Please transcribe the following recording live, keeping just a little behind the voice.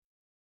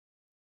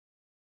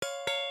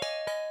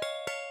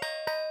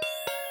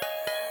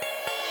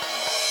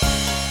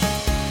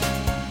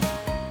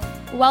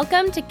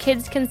Welcome to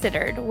Kids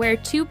Considered, where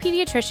two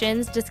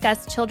pediatricians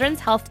discuss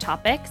children's health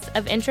topics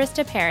of interest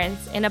to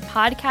parents in a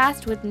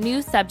podcast with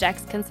new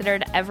subjects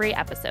considered every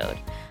episode.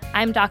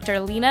 I'm Dr.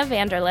 Lena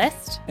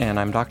Vanderlist. And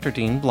I'm Dr.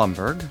 Dean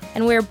Blumberg.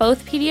 And we're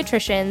both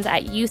pediatricians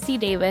at UC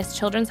Davis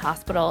Children's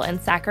Hospital in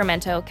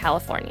Sacramento,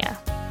 California.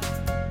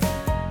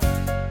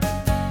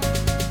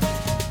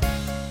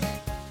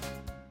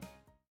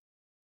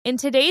 In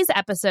today's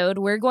episode,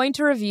 we're going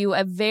to review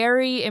a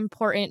very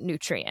important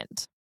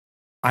nutrient.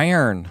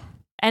 Iron.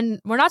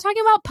 And we're not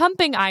talking about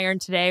pumping iron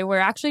today. We're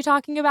actually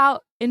talking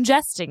about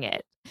ingesting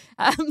it.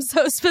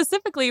 So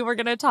specifically, we're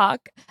going to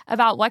talk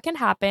about what can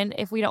happen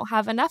if we don't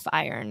have enough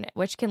iron,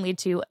 which can lead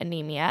to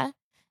anemia,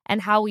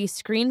 and how we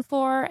screen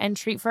for and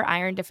treat for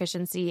iron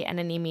deficiency and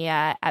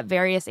anemia at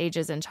various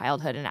ages in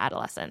childhood and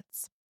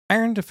adolescence.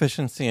 Iron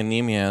deficiency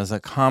anemia is a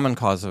common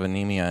cause of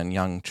anemia in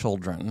young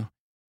children.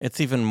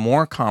 It's even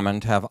more common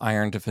to have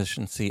iron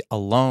deficiency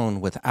alone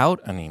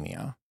without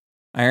anemia.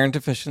 Iron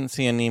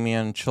deficiency anemia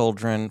in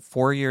children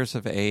 4 years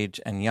of age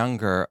and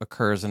younger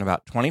occurs in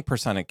about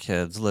 20% of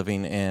kids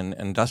living in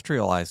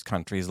industrialized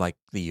countries like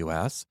the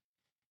U.S.,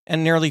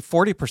 and nearly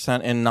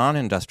 40% in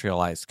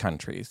non-industrialized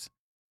countries.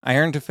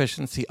 Iron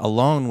deficiency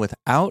alone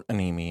without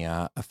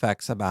anemia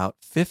affects about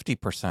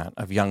 50%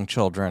 of young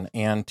children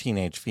and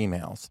teenage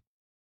females.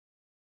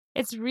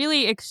 It's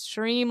really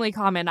extremely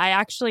common.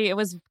 It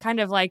was kind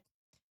of like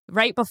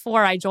right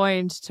before I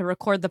joined to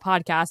record the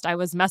podcast, I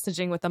was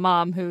messaging with a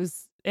mom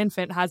whose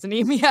infant has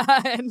anemia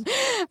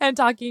and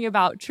talking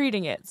about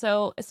treating it.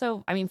 So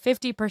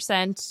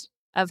 50%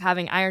 of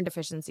having iron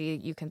deficiency,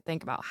 you can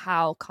think about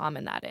how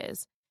common that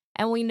is.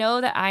 And we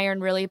know that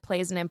iron really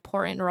plays an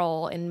important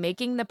role in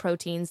making the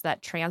proteins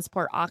that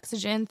transport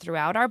oxygen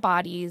throughout our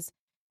bodies,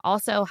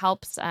 also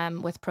helps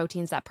with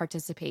proteins that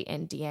participate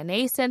in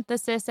DNA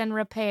synthesis and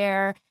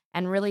repair,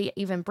 and really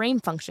even brain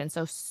function.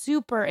 So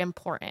super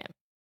important.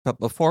 But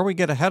before we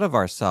get ahead of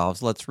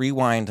ourselves, let's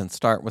rewind and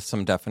start with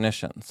some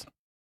definitions.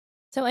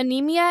 So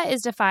anemia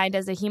is defined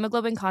as a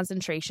hemoglobin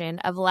concentration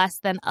of less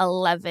than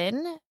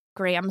 11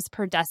 grams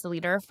per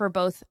deciliter for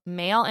both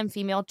male and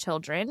female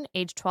children,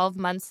 age 12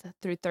 months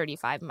through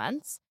 35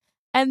 months.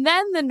 And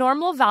then the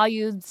normal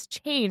values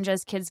change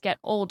as kids get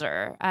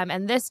older,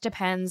 and this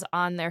depends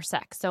on their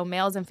sex. So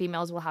males and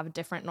females will have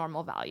different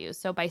normal values.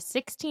 So by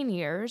 16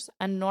 years,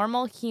 a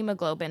normal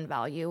hemoglobin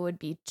value would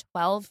be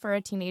 12 for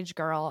a teenage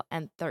girl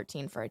and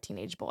 13 for a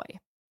teenage boy.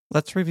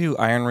 Let's review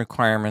iron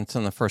requirements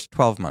in the first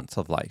 12 months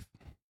of life.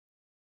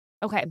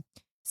 Okay,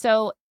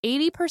 so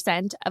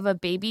 80% of a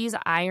baby's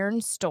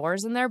iron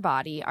stores in their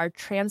body are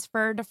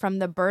transferred from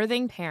the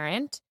birthing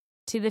parent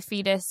to the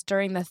fetus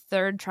during the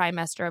third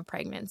trimester of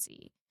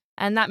pregnancy.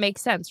 And that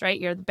makes sense,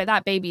 right?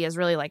 That baby is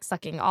really like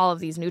sucking all of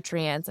these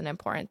nutrients and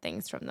important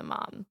things from the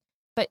mom.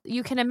 But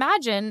you can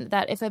imagine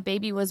that if a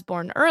baby was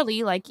born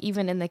early, like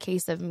even in the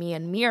case of me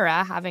and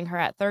Mira, having her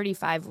at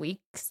 35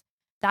 weeks,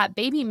 that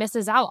baby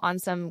misses out on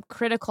some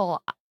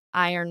critical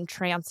iron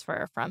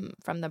transfer from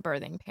the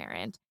birthing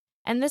parent.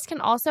 And this can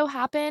also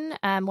happen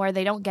where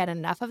they don't get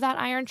enough of that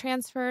iron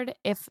transferred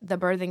if the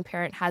birthing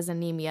parent has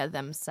anemia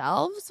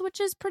themselves, which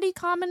is pretty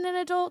common in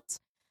adults,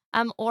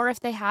 or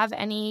if they have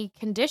any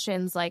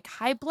conditions like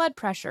high blood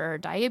pressure,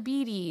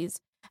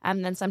 diabetes,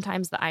 then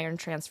sometimes the iron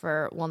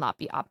transfer will not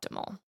be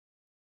optimal.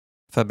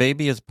 If a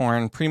baby is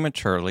born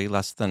prematurely,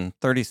 less than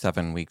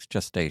 37 weeks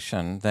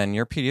gestation, then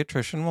your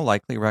pediatrician will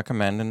likely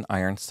recommend an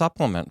iron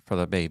supplement for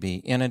the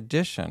baby. In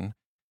addition,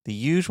 the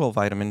usual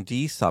vitamin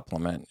D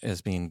supplement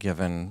is being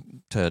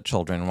given to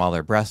children while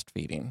they're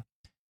breastfeeding.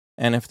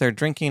 And if they're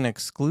drinking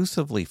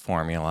exclusively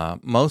formula,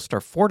 most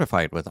are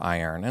fortified with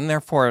iron, and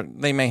therefore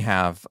they may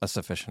have a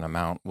sufficient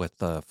amount with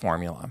the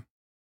formula.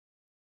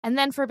 And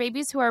then for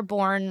babies who are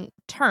born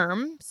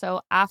term,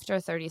 so after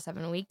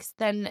 37 weeks,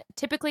 then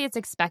typically it's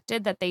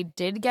expected that they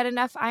did get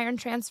enough iron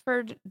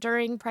transferred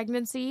during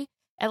pregnancy,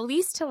 at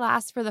least to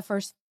last for the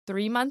first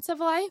 3 months of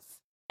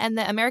life. And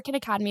the American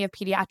Academy of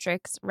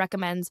Pediatrics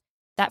recommends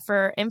that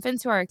for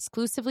infants who are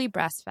exclusively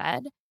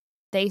breastfed,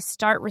 they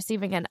start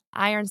receiving an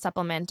iron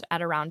supplement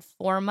at around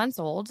 4 months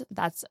old.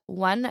 That's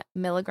 1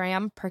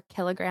 milligram per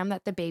kilogram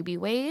that the baby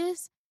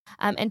weighs,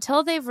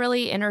 until they've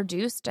really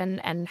introduced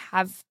and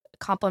have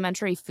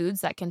complementary foods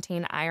that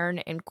contain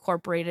iron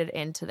incorporated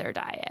into their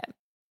diet.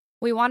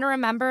 We want to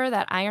remember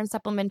that iron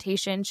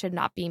supplementation should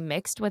not be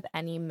mixed with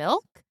any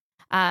milk.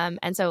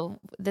 And so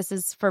this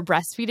is for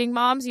breastfeeding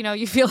moms.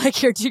 You feel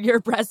like you're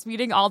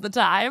breastfeeding all the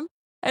time.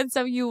 And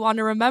so you want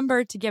to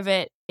remember to give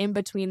it in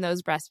between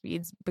those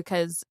breastfeeds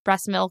because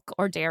breast milk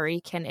or dairy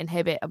can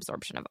inhibit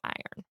absorption of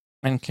iron.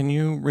 And can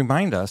you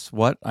remind us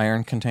what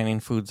iron-containing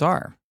foods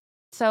are?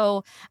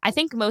 So I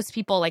think most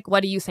people,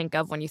 what do you think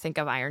of when you think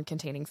of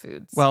iron-containing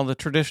foods? Well, the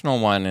traditional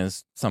one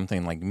is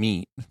something like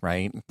meat,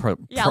 right?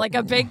 Like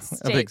a big steak.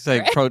 A big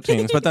steak, right?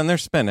 Proteins, but then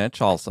there's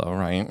spinach also,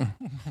 right?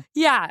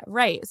 Yeah,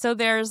 right. So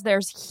there's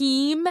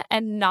heme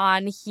and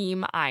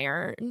non-heme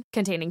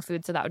iron-containing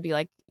foods. So that would be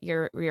like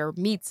your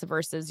meats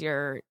versus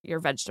your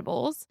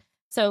vegetables.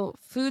 So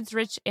foods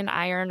rich in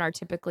iron are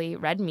typically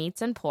red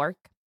meats and pork.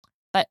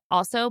 but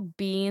also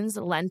beans,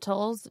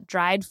 lentils,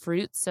 dried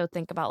fruits. So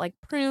think about like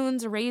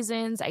prunes,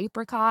 raisins,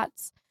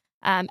 apricots.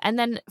 And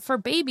then for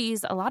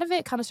babies, a lot of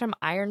it comes from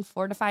iron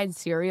fortified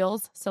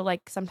cereals. So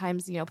like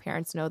sometimes,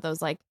 parents know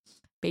those like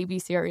baby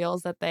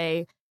cereals that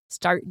they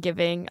start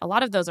giving. A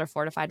lot of those are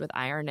fortified with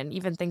iron, and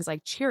even things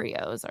like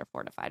Cheerios are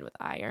fortified with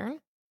iron.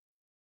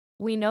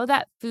 We know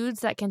that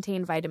foods that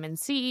contain vitamin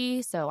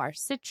C, so our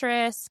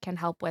citrus, can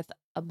help with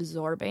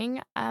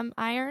absorbing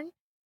iron.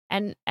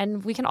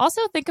 And we can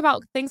also think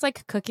about things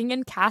like cooking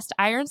in cast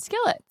iron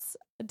skillets.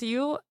 Do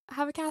you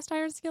have a cast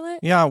iron skillet?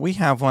 Yeah, we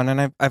have one,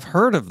 and I've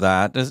heard of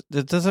that.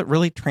 Does it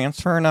really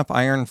transfer enough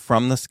iron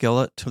from the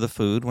skillet to the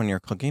food when you're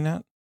cooking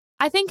it?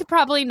 I think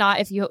probably not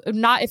if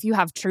you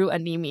have true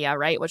anemia,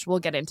 right? Which we'll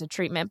get into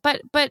treatment,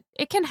 but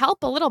it can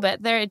help a little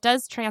bit there. It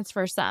does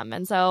transfer some,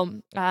 and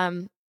so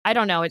I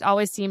don't know. It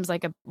always seems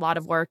like a lot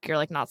of work. You're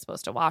like not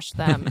supposed to wash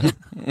them,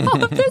 and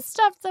all of this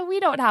stuff. So we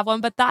don't have one,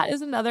 but that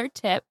is another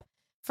tip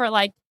for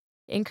like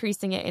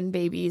increasing it in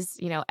babies,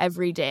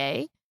 every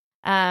day.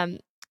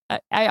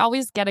 I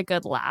always get a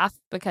good laugh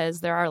because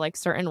there are like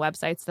certain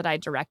websites that I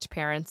direct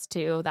parents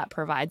to that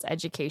provides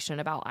education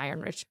about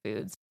iron-rich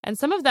foods. And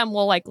some of them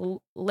will like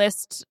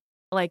list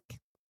like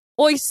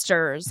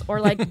oysters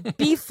or like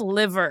beef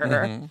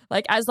liver,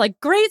 like as like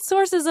great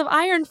sources of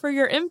iron for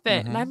your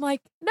infant. And I'm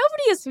like,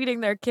 nobody is feeding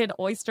their kid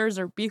oysters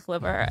or beef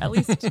liver. At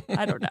least,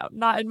 I don't know,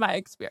 not in my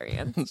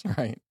experience. That's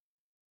right.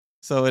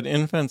 So in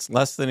infants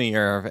less than a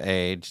year of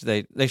age,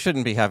 they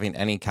shouldn't be having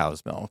any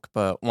cow's milk.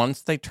 But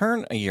once they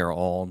turn a year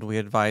old, we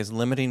advise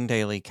limiting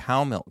daily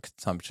cow milk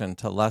consumption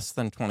to less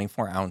than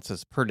 24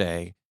 ounces per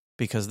day,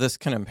 because this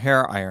can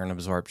impair iron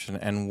absorption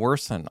and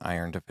worsen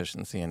iron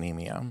deficiency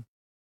anemia.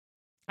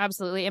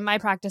 Absolutely. In my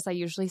practice, I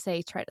usually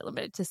say try to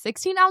limit it to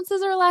 16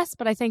 ounces or less,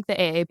 but I think the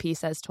AAP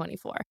says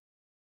 24.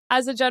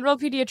 As a general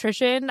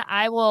pediatrician,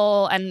 I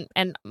will,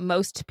 and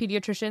most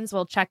pediatricians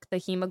will check the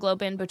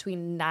hemoglobin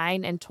between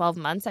 9 and 12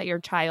 months at your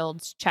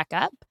child's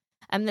checkup.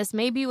 And this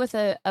may be with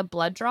a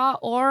blood draw,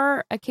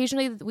 or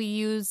occasionally we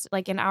use,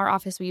 like in our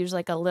office, we use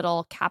like a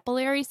little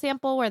capillary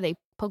sample where they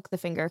poke the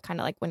finger, kind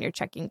of like when you're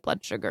checking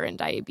blood sugar and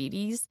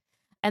diabetes.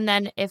 And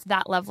then if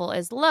that level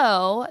is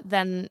low,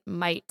 then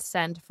might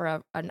send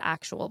for an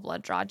actual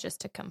blood draw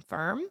just to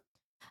confirm.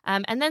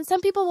 And then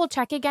some people will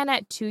check again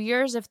at 2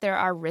 years if there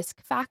are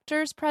risk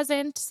factors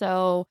present.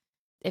 So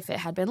if it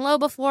had been low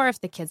before,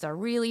 if the kids are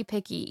really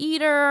picky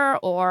eater,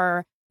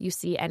 or you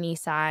see any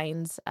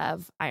signs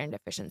of iron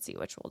deficiency,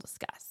 which we'll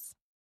discuss.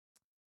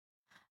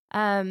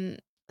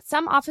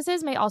 Some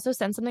offices may also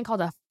send something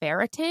called a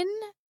ferritin.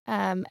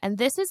 And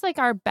this is like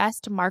our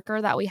best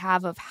marker that we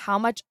have of how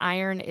much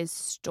iron is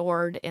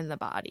stored in the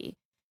body.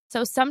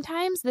 So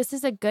sometimes this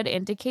is a good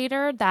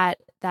indicator that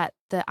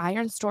the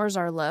iron stores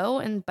are low,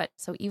 but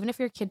so even if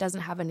your kid doesn't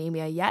have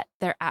anemia yet,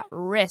 they're at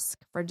risk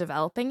for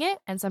developing it,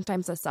 and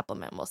sometimes a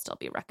supplement will still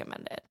be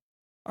recommended.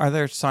 Are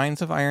there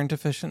signs of iron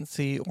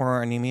deficiency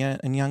or anemia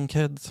in young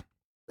kids?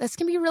 This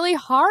can be really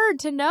hard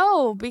to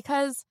know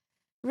because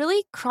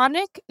really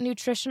chronic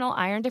nutritional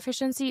iron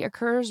deficiency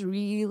occurs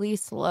really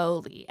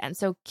slowly, and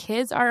so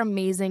kids are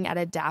amazing at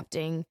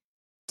adapting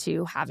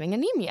to having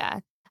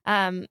anemia.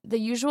 The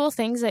usual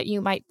things that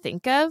you might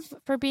think of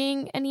for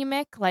being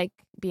anemic, like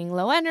being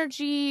low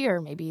energy or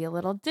maybe a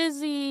little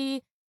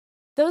dizzy,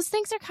 those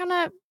things are kind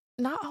of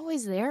not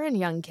always there in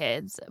young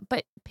kids.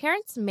 But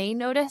parents may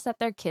notice that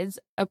their kids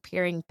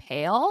appearing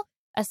pale,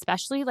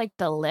 especially like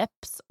the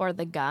lips or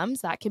the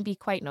gums. That can be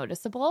quite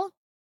noticeable.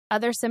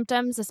 Other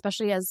symptoms,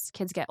 especially as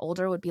kids get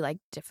older, would be like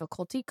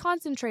difficulty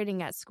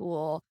concentrating at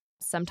school.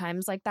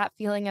 Sometimes like that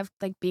feeling of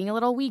like being a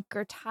little weak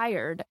or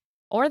tired.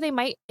 Or they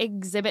might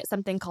exhibit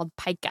something called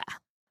pica.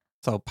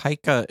 So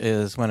pica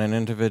is when an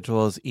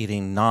individual is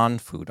eating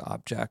non-food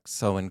objects.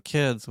 So in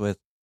kids with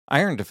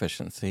iron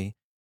deficiency,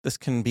 this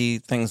can be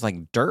things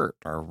like dirt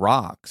or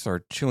rocks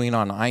or chewing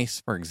on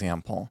ice, for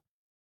example.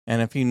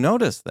 And if you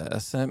notice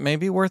this, it may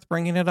be worth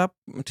bringing it up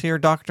to your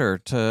doctor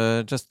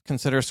to just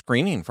consider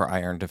screening for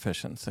iron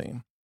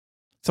deficiency.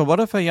 So what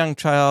if a young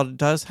child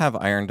does have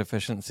iron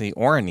deficiency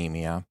or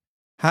anemia?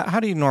 How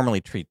do you normally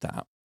treat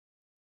that?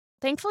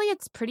 Thankfully,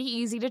 it's pretty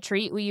easy to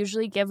treat. We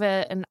usually give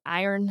an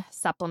iron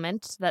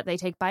supplement that they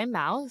take by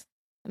mouth.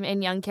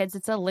 In young kids,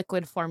 it's a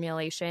liquid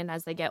formulation.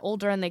 As they get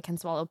older and they can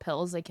swallow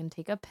pills, they can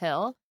take a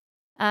pill.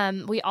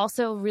 We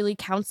also really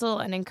counsel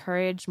and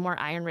encourage more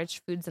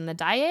iron-rich foods in the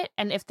diet.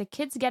 And if the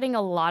kid's getting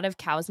a lot of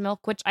cow's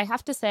milk, which I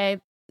have to say,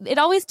 it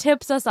always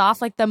tips us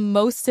off, like the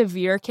most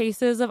severe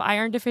cases of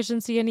iron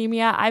deficiency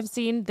anemia I've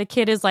seen, the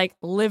kid is like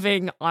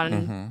living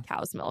on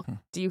cow's milk.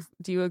 Do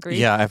you agree?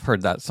 Yeah, I've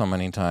heard that so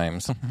many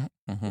times.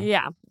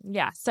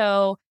 Yeah.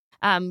 So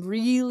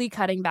really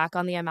cutting back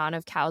on the amount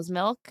of cow's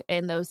milk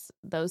in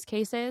those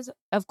cases.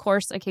 Of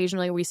course,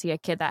 occasionally we see a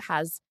kid that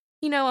has,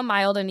 a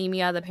mild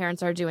anemia. The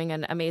parents are doing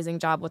an amazing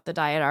job with the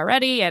diet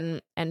already,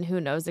 and who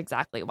knows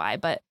exactly why.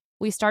 But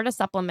we start a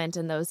supplement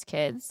in those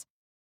kids.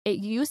 It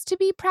used to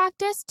be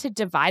practice to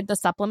divide the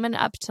supplement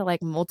up to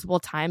like multiple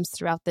times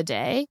throughout the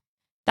day.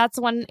 That's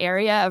one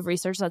area of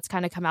research that's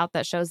kind of come out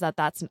that shows that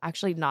that's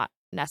actually not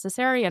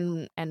necessary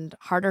and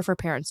harder for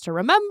parents to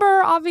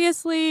remember,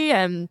 obviously,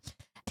 and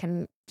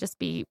can just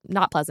be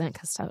not pleasant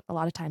because a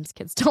lot of times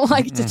kids don't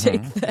like to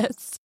take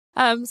this.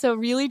 So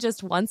really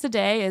just once a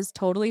day is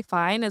totally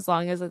fine as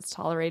long as it's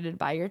tolerated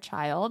by your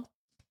child.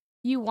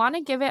 You want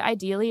to give it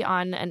ideally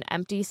on an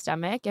empty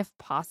stomach if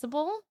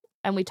possible.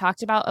 And we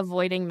talked about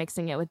avoiding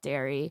mixing it with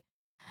dairy.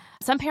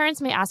 Some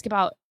parents may ask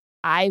about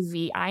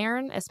IV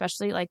iron,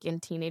 especially like in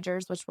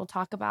teenagers, which we'll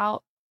talk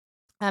about.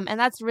 And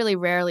that's really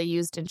rarely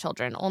used in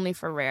children, only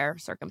for rare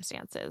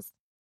circumstances.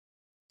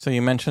 So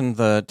you mentioned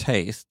the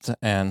taste,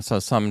 and so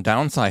some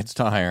downsides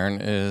to iron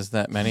is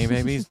that many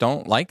babies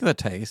don't like the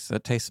taste.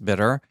 It tastes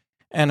bitter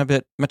and a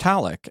bit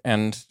metallic,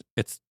 and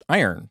it's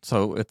iron,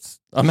 so it's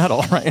a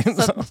metal, right?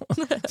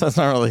 so it's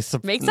not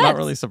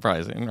really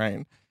surprising,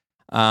 right?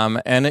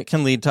 And it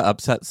can lead to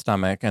upset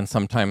stomach and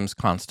sometimes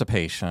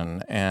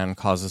constipation and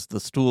causes the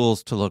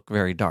stools to look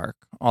very dark.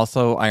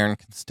 Also, iron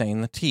can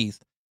stain the teeth,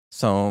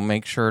 so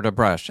make sure to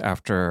brush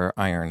after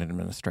iron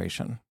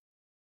administration.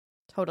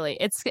 Totally.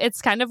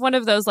 It's kind of one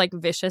of those like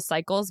vicious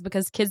cycles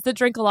because kids that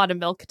drink a lot of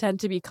milk tend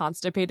to be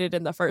constipated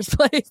in the first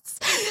place.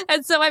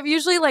 And so I'm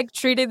usually like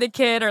treating the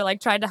kid or like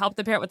trying to help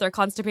the parent with their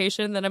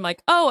constipation. Then I'm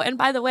like, oh, and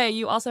by the way,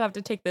 you also have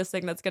to take this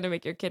thing that's going to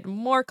make your kid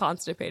more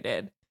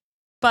constipated.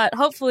 But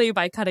hopefully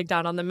by cutting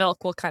down on the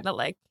milk, we'll kind of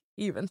like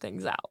even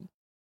things out.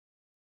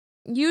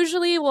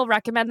 Usually we'll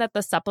recommend that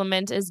the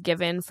supplement is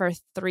given for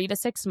 3 to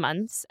 6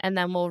 months, and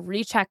then we'll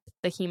recheck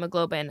the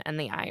hemoglobin and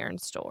the iron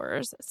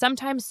stores.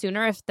 Sometimes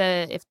sooner if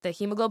the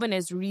hemoglobin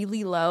is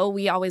really low,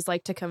 we always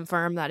like to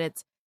confirm that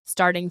it's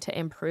starting to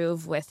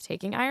improve with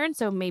taking iron.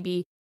 So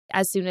maybe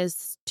as soon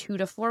as 2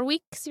 to 4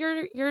 weeks,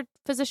 your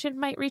physician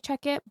might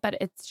recheck it, but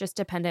it's just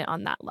dependent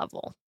on that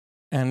level.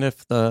 And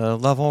if the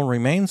level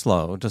remains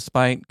low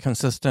despite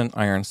consistent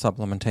iron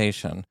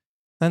supplementation,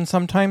 then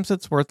sometimes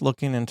it's worth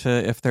looking into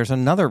if there's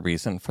another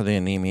reason for the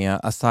anemia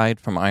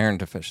aside from iron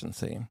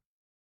deficiency.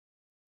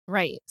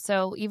 Right.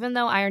 So even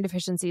though iron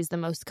deficiency is the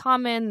most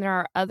common, there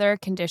are other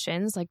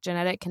conditions like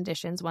genetic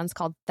conditions. One's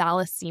called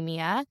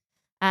thalassemia,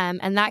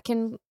 and that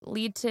can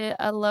lead to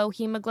a low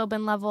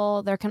hemoglobin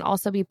level. There can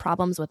also be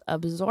problems with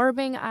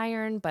absorbing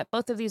iron, but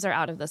both of these are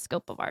out of the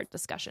scope of our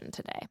discussion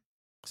today.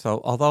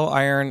 So although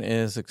iron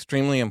is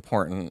extremely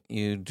important,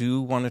 you do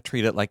want to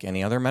treat it like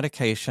any other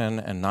medication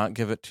and not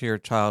give it to your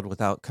child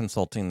without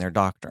consulting their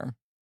doctor.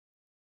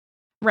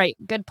 Right.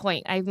 Good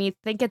point. I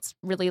think it's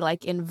really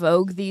like in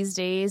vogue these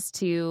days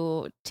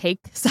to take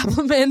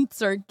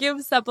supplements or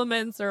give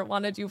supplements or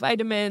want to do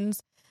vitamins.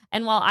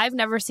 And while I've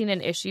never seen an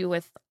issue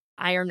with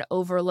iron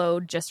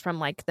overload just from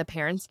like the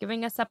parents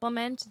giving a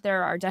supplement,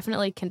 there are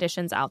definitely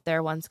conditions out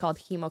there. One's called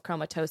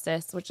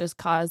hemochromatosis, which is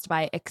caused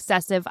by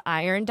excessive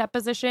iron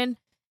deposition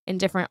in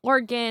different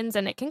organs,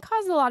 and it can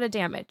cause a lot of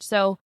damage.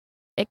 So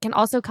it can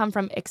also come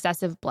from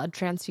excessive blood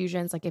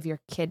transfusions. Like if your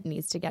kid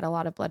needs to get a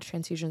lot of blood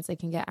transfusions, they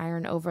can get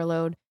iron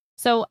overload.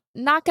 So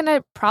not going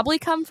to probably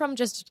come from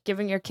just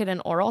giving your kid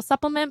an oral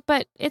supplement,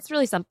 but it's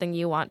really something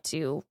you want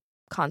to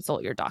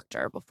consult your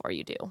doctor before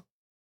you do.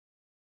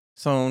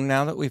 So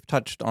now that we've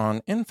touched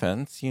on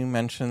infants, you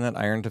mentioned that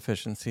iron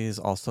deficiency is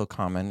also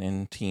common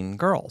in teen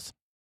girls.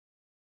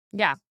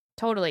 Yeah.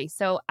 Totally.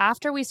 So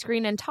after we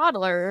screen in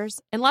toddlers,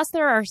 unless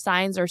there are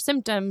signs or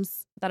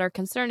symptoms that are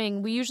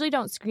concerning, we usually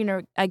don't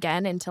screen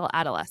again until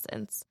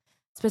adolescence,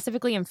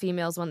 specifically in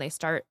females when they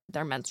start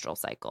their menstrual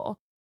cycle.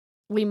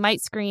 We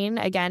might screen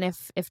again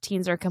if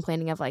teens are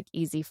complaining of like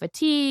easy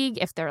fatigue,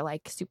 if they're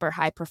like super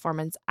high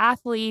performance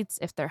athletes,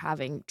 if they're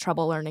having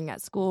trouble learning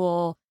at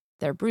school,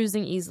 they're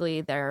bruising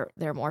easily, they're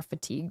more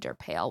fatigued or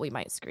pale, we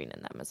might screen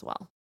in them as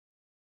well.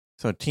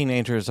 So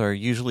teenagers are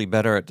usually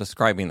better at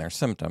describing their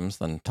symptoms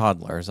than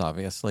toddlers,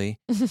 obviously.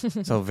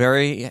 So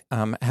very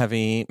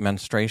heavy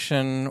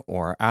menstruation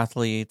or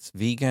athletes,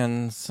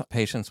 vegans,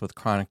 patients with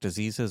chronic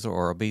diseases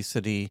or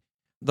obesity,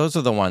 those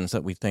are the ones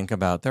that we think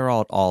about. They're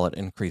all at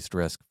increased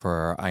risk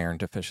for iron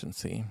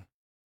deficiency.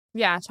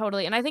 Yeah,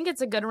 totally. And I think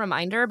it's a good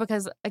reminder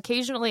because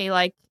occasionally,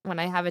 like when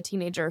I have a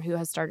teenager who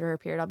has started her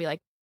period, I'll be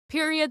like,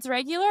 periods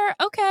regular?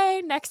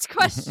 Okay, next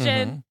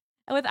question.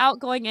 Without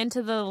going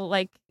into the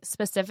like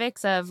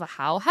specifics of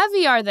how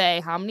heavy are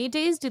they? How many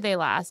days do they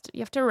last?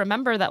 You have to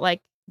remember that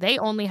like they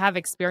only have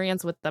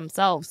experience with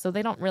themselves, so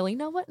they don't really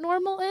know what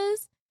normal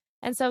is.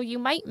 And so you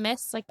might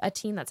miss like a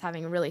teen that's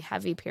having really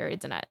heavy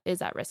periods and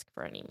is at risk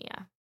for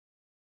anemia.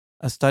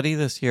 A study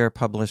this year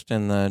published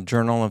in the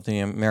Journal of the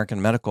American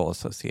Medical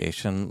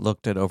Association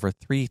looked at over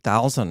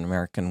 3,000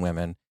 American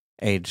women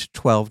aged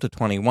 12 to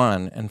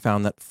 21 and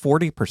found that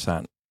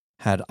 40%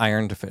 had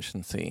iron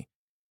deficiency.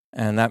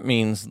 And that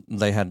means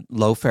they had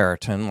low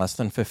ferritin, less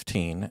than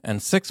 15, and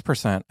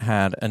 6%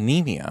 had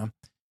anemia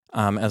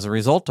as a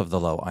result of the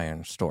low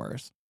iron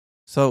stores.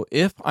 So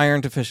if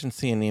iron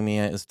deficiency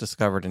anemia is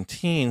discovered in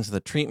teens, the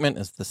treatment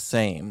is the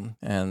same,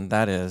 and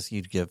that is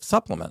you'd give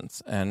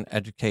supplements and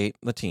educate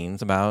the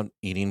teens about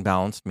eating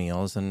balanced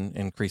meals and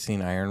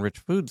increasing iron-rich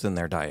foods in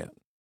their diet.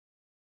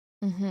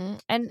 Mm-hmm.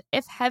 And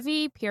if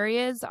heavy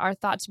periods are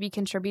thought to be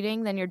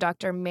contributing, then your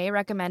doctor may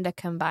recommend a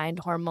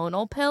combined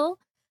hormonal pill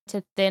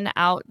to thin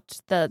out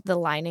the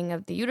lining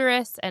of the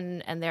uterus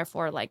and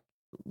therefore like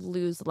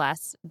lose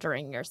less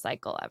during your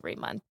cycle every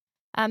month.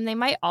 They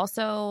might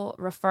also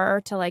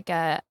refer to like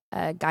a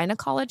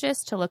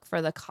gynecologist to look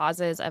for the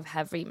causes of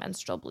heavy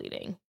menstrual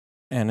bleeding.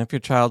 And if your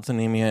child's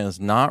anemia is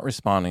not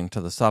responding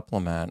to the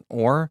supplement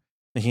or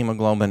the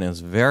hemoglobin is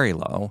very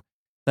low,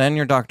 then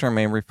your doctor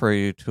may refer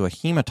you to a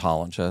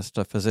hematologist,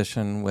 a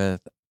physician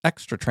with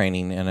extra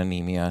training in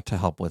anemia to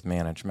help with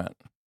management.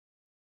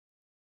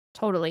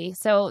 Totally.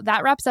 So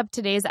that wraps up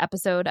today's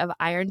episode of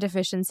iron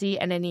deficiency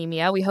and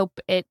anemia. We hope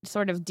it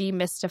sort of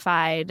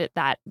demystified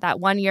that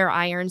 1-year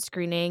iron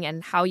screening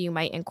and how you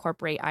might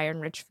incorporate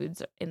iron-rich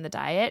foods in the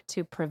diet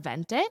to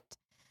prevent it.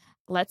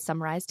 Let's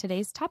summarize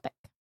today's topic.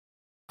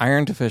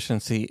 Iron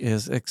deficiency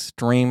is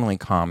extremely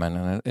common,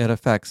 and it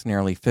affects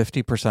nearly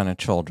 50% of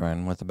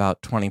children, with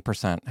about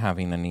 20%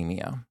 having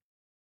anemia.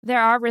 There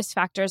are risk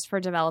factors for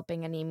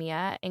developing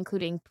anemia,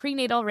 including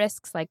prenatal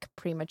risks like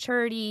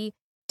prematurity,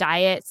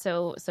 diet,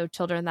 so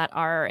children that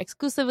are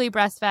exclusively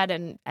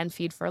breastfed and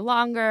feed for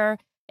longer,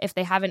 if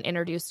they haven't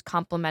introduced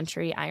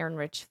complementary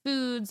iron-rich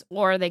foods,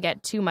 or they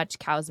get too much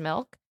cow's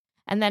milk,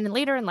 and then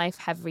later in life,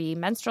 heavy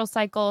menstrual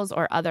cycles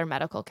or other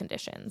medical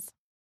conditions.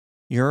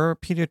 Your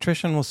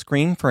pediatrician will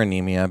screen for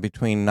anemia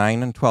between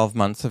 9 and 12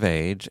 months of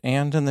age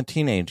and in the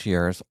teenage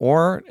years,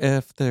 or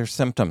if there's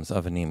symptoms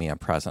of anemia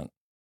present.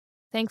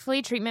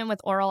 Thankfully, treatment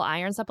with oral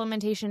iron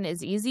supplementation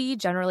is easy,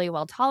 generally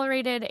well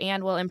tolerated,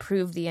 and will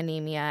improve the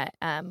anemia,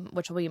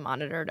 which will be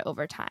monitored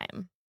over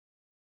time.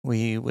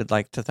 We would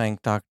like to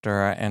thank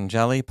Dr.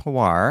 Anjali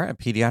Pawar, a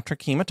pediatric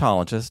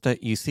hematologist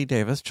at UC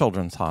Davis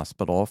Children's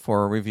Hospital,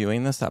 for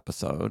reviewing this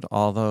episode,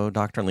 although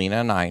Dr. Lena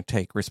and I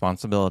take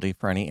responsibility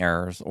for any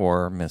errors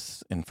or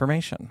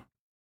misinformation.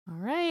 All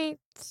right.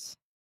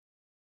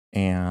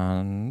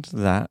 And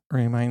that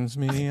reminds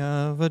me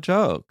of a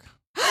joke.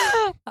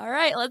 All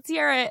right, let's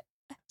hear it.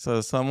 So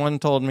someone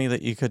told me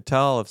that you could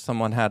tell if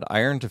someone had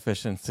iron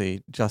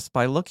deficiency just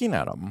by looking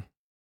at them.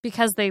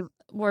 Because they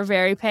were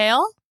very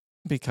pale?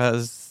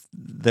 Because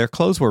their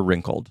clothes were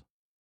wrinkled.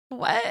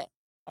 What?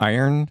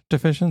 Iron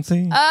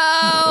deficiency?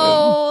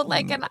 Oh,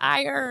 like an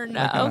iron.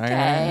 Like an okay.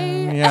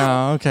 iron.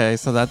 Yeah, okay.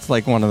 So that's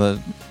like one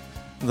of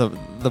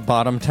the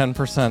bottom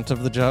 10%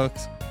 of the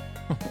jokes.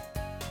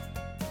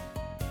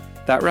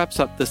 That wraps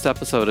up this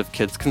episode of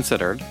Kids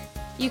Considered.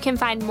 You can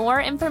find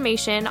more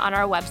information on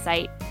our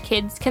website,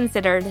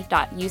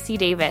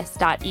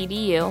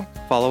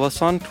 kidsconsidered.ucdavis.edu. Follow us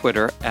on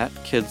Twitter at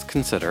Kids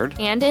Considered.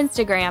 And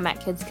Instagram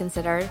at Kids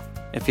Considered.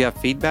 If you have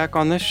feedback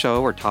on this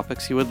show or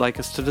topics you would like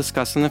us to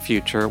discuss in the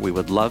future, we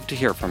would love to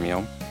hear from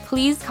you.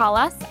 Please call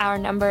us. Our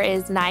number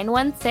is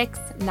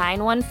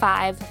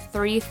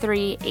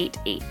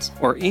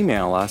 916-915-3388. Or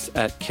email us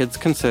at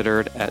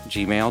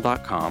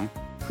kidsconsidered@gmail.com.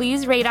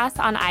 Please rate us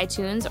on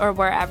iTunes or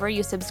wherever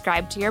you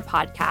subscribe to your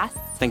podcasts.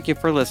 Thank you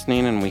for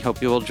listening, and we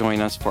hope you will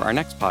join us for our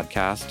next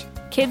podcast.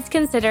 Kids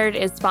Considered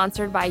is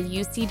sponsored by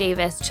UC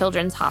Davis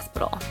Children's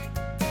Hospital.